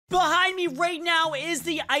behind me right now is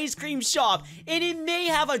the ice cream shop, and it may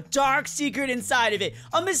have a dark secret inside of it,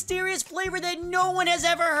 a mysterious flavor that no one has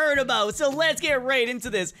ever heard about. So let's get right into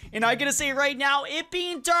this. And I'm gonna say right now, it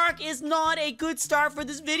being dark is not a good start for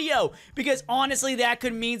this video, because honestly that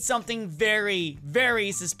could mean something very,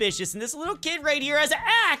 very suspicious. And this little kid right here has an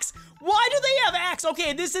axe. Why do they have axe?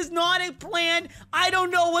 Okay, this is not a plan. I don't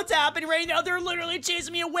know what's happening right now. They're literally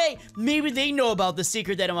chasing me away. Maybe they know about the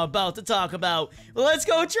secret that I'm about to talk about. Well, let's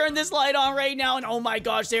go turn this light on right now. And oh my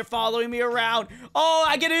gosh, they're following me around. Oh,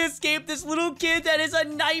 I gotta escape this little kid that is a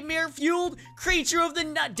nightmare-fueled creature of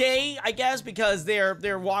the day, I guess, because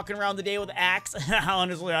they're walking around the day with axe.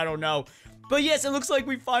 Honestly, I don't know. But yes, it looks like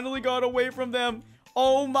we finally got away from them.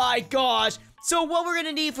 Oh my gosh. So what we're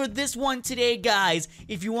gonna need for this one today, guys,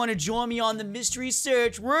 if you want to join me on the mystery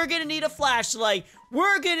search, we're gonna need a flashlight.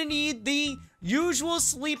 We're gonna need the usual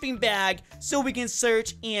sleeping bag so we can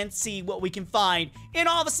search and see what we can find. And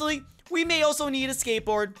obviously, we may also need a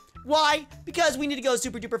skateboard. Why? Because we need to go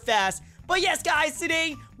super duper fast. But yes, guys,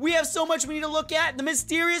 today we have so much we need to look at. The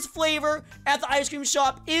mysterious flavor at the ice cream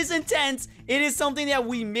shop is intense. It is something that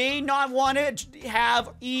we may not want to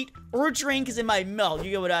have, eat, or drink because it might melt.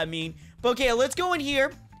 You get what I mean? But okay, let's go in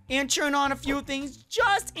here and turn on a few things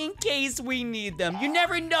just in case we need them. You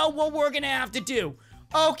never know what we're gonna have to do.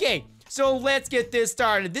 Okay, so let's get this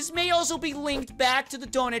started. This may also be linked back to the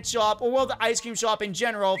donut shop, or well, the ice cream shop in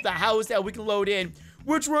general, the house that we can load in,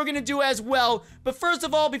 which we're gonna do as well. But first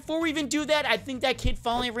of all, before we even do that, I think that kid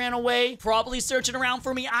finally ran away. Probably searching around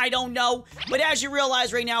for me, I don't know. But as you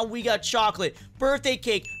realize right now, we got chocolate, birthday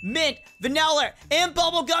cake, mint, vanilla, and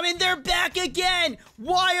bubblegum, and they're back again.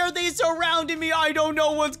 Why are they surrounding me? I don't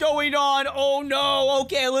know what's going on. Oh no,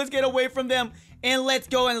 okay, let's get away from them. And let's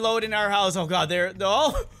go and load in our house. Oh god,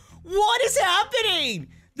 oh, what is happening?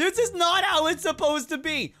 This is not how it's supposed to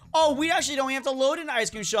be. Oh, we actually don't have to load in an ice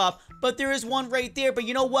cream shop, but there is one right there. But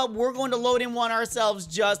you know what? We're going to load in one ourselves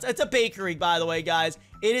it's a bakery, by the way, guys.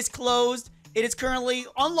 It is closed. It is currently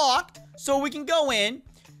unlocked, so we can go in.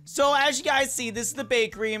 So as you guys see, this is the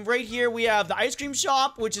bakery, and right here we have the ice cream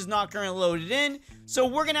shop, which is not currently loaded in. So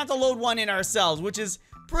we're gonna have to load one in ourselves, which is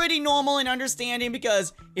pretty normal and understanding,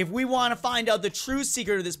 because if we want to find out the true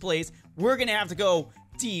secret of this place, we're gonna have to go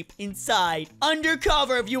deep inside,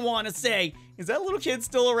 undercover, if you want to say. Is that little kid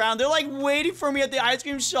still around? They're like waiting for me at the ice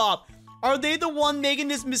cream shop. Are they the one making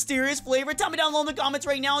this mysterious flavor? Tell me down below in the comments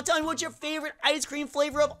right now and tell me what's your favorite ice cream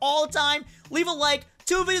flavor of all time. Leave a like,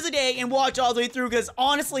 2 videos a day, and watch all the way through, because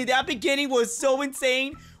honestly, that beginning was so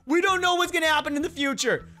insane. We don't know what's gonna happen in the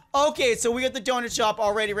future. Okay, so we got the donut shop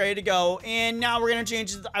already ready to go, and now we're gonna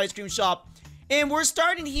change to the ice cream shop. And we're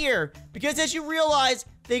starting here, because as you realize,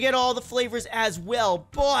 they get all the flavors as well,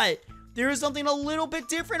 but there is something a little bit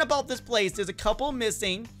different about this place. There's a couple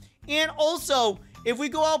missing, and also, if we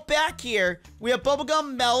go out back here, we have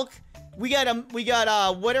bubblegum milk, we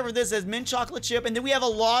got whatever this is, mint chocolate chip, and then we have a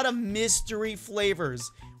lot of mystery flavors,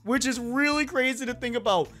 which is really crazy to think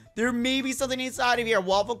about. There may be something inside of here,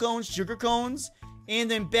 waffle cones, sugar cones, and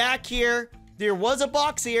then back here, there was a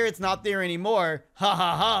box here, it's not there anymore. Ha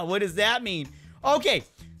ha ha, what does that mean? Okay,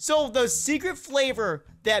 so the secret flavor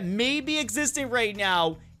that may be existing right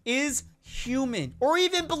now is human, or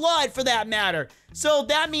even blood for that matter. So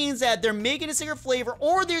that means that they're making a secret flavor,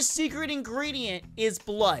 or their secret ingredient is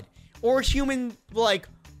blood, or human, like,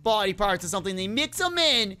 body parts or something. They mix them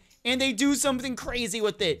in, and they do something crazy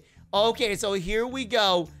with it. Okay, so here we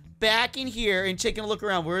go, back in here, and taking a look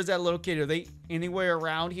around. Where is that little kid? Are they anywhere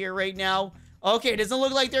around here right now? Okay, it doesn't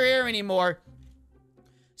look like they're here anymore.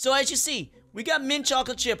 So as you see, we got mint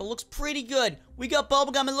chocolate chip. It looks pretty good. We got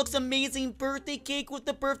bubblegum. It looks amazing. Birthday cake with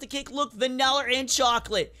the birthday cake look, vanilla and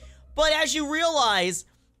chocolate. But as you realize,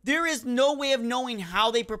 there is no way of knowing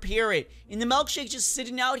how they prepare it. And the milkshake's just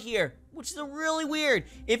sitting out here, which is really weird.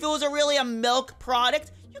 If it was really a milk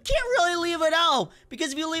product, you can't really leave it out,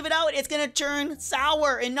 because if you leave it out, it's gonna turn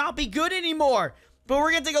sour and not be good anymore. But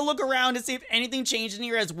we're gonna take a look around to see if anything changed in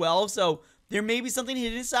here as well. So there may be something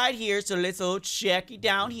hidden inside here. So let's go check it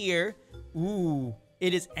down here. Ooh,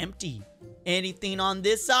 it is empty. Anything on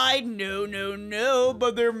this side? No, no, no.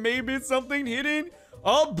 But there may be something hidden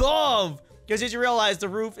above. Because as you realize, the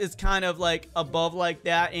roof is kind of like above like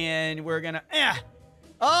that. And we're gonna,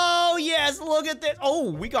 oh, yes, look at this.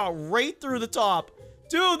 Oh, we got right through the top.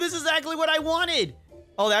 Dude, this is exactly what I wanted.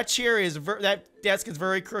 Oh, that chair is, that desk is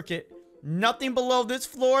very crooked. Nothing below this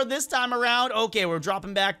floor this time around. Okay, we're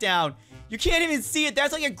dropping back down. You can't even see it.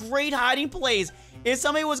 That's like a great hiding place. If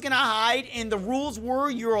somebody was gonna hide and the rules were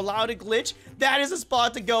you're allowed to glitch, that is a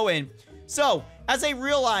spot to go in. So, as I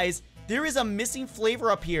realize, there is a missing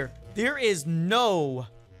flavor up here. There is no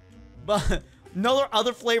another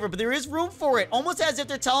other flavor, but there is room for it. Almost as if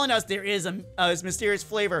they're telling us there is a mysterious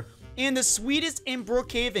flavor. And the sweetest in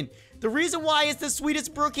Brookhaven. The reason why it's the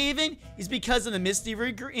sweetest Brookhaven is because of the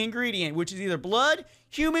mystery ingredient, which is either blood,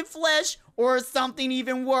 human flesh, or something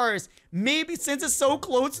even worse. Maybe since it's so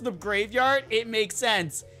close to the graveyard, it makes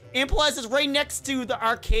sense. And plus, it's right next to the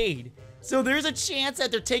arcade. So there's a chance that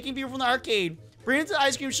they're taking people from the arcade, bringing it to the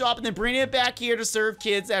ice cream shop, and then bringing it back here to serve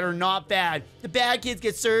kids that are not bad. The bad kids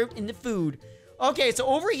get served in the food. Okay, so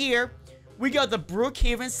over here, we got the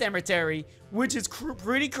Brookhaven Cemetery, which is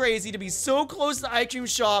pretty crazy to be so close to the ice cream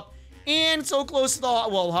shop and so close to the,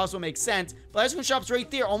 well, the hospital makes sense, but the ice cream shop's right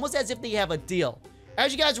there, almost as if they have a deal.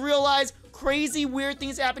 As you guys realize, crazy, weird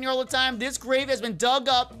things happen here all the time. This grave has been dug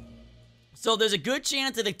up, so there's a good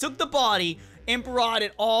chance that they took the body and brought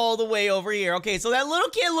it all the way over here. Okay, so that little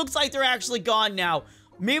kid looks like they're actually gone now.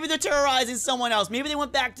 Maybe they're terrorizing someone else. Maybe they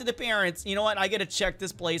went back to the parents. You know what? I gotta check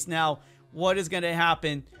this place now. What is gonna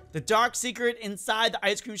happen? The dark secret inside the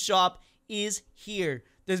ice cream shop is here.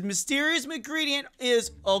 The mysterious ingredient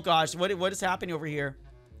is, oh gosh, what is happening over here?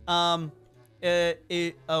 Hi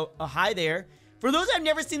there. For those that have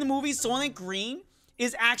never seen the movie, Soylent Green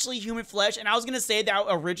is actually human flesh, and I was gonna say that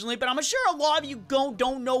originally, but I'm sure a lot of you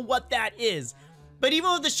don't know what that is. But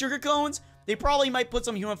even with the sugar cones, they probably might put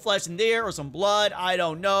some human flesh in there or some blood. I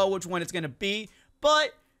don't know which one it's gonna be,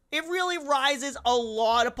 but it really rises a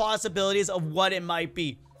lot of possibilities of what it might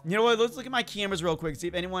be. You know what? Let's look at my cameras real quick, see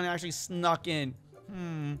if anyone actually snuck in.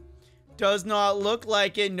 Does not look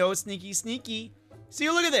like it. No sneaky. See,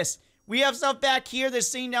 look at this. We have stuff back here that's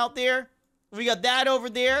seen out there. We got that over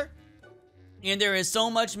there. And there is so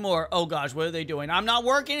much more. Oh gosh, what are they doing? I'm not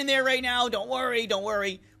working in there right now. Don't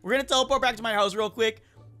worry. We're gonna teleport back to my house real quick.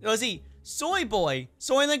 Let's see. Soy boy.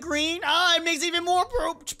 Soylent Green. Ah, it makes even more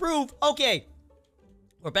proof. Okay.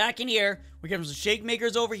 We're back in here. We got some shake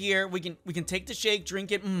makers over here. We can take the shake,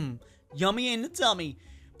 drink it. Yummy in the tummy.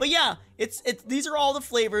 But yeah, these are all the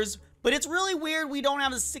flavors. But it's really weird we don't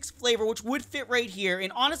have a 6th flavor, which would fit right here.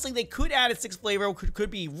 And honestly, they could add a 6th flavor. Could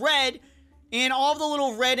be red. And all of the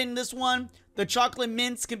little red in this one. The chocolate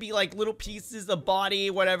mints can be like little pieces of body,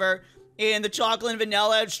 whatever. And the chocolate and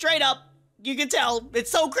vanilla, straight up. You can tell.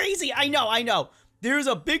 It's so crazy. I know. There's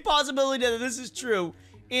a big possibility that this is true.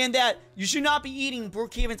 And that you should not be eating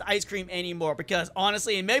Brookhaven's ice cream anymore. Because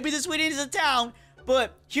honestly, and maybe this sweet is a town,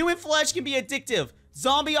 but human flesh can be addictive.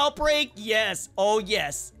 Zombie outbreak? Yes. Oh,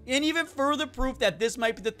 yes. And even further proof that this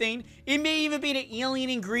might be the thing. It may even be an alien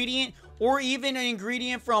ingredient or even an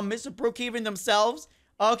ingredient from Mr. Brookhaven themselves.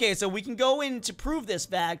 Okay, so we can go in to prove this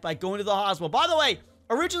fact by going to the hospital. By the way,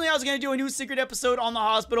 originally I was going to do a new secret episode on the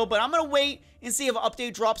hospital, but I'm going to wait and see if an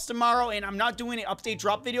update drops tomorrow. And I'm not doing an update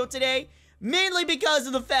drop video today, mainly because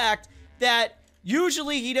of the fact that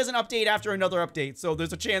usually he doesn't update after another update. So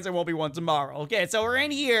there's a chance there won't be one tomorrow. Okay, so we're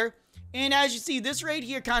in here. And as you see, this right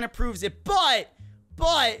here kind of proves it, but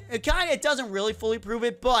it doesn't really fully prove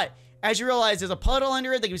it, but as you realize, there's a puddle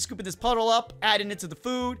under it. They can be scooping this puddle up, adding it to the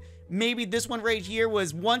food. Maybe this one right here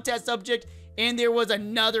was one test subject, and there was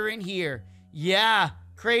another in here. Yeah,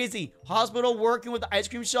 crazy. Hospital working with the ice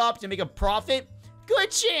cream shop to make a profit?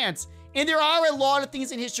 Good chance. And there are a lot of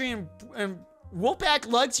things in history, and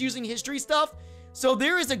Wolfpack likes using history stuff, so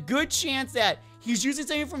there is a good chance that he's using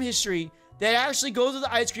something from history that actually goes to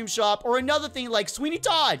the ice cream shop, or another thing like Sweeney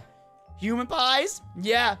Todd. Human pies?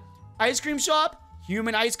 Yeah. Ice cream shop?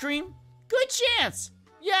 Human ice cream? Good chance.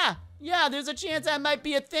 Yeah, there's a chance that might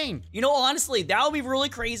be a thing. You know, honestly, that would be really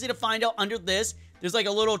crazy to find out under this. There's like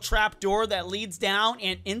a little trap door that leads down,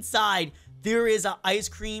 and inside there is an ice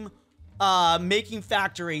cream making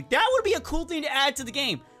factory. That would be a cool thing to add to the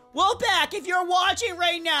game. Well, back, if you're watching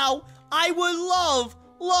right now, I would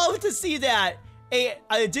love to see that. An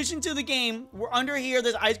addition to the game, we're under here,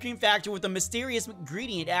 there's ice cream factory with a mysterious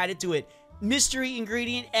ingredient added to it. Mystery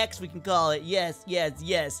ingredient X, we can call it. Yes.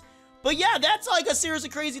 But yeah, that's like a seriously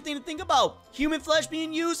crazy thing to think about. Human flesh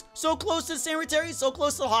being used so close to the cemetery, so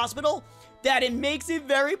close to the hospital, that it makes it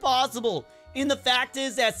very possible. And the fact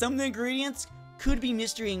is that some of the ingredients could be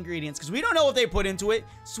mystery ingredients, because we don't know what they put into it.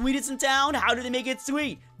 Sweetest in town, how do they make it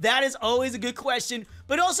sweet? That is always a good question.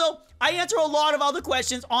 But also, I answer a lot of other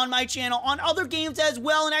questions on my channel, on other games as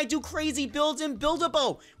well, and I do crazy builds in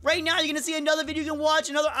Buildable. Right now, you're going to see another video you can watch,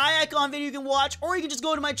 another iIcon video you can watch, or you can just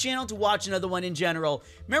go to my channel to watch another one in general.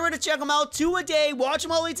 Remember to check them out 2 a day, watch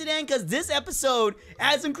them all the way to the end, because this episode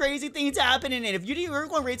has some crazy things happening, and if you're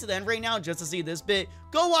going right to the end right now just to see this bit,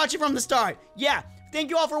 go watch it from the start. Yeah. Thank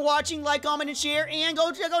you all for watching, like, comment, and share, and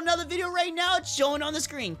go check out another video right now. It's showing on the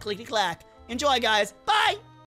screen. Clickety-clack. Enjoy, guys. Bye!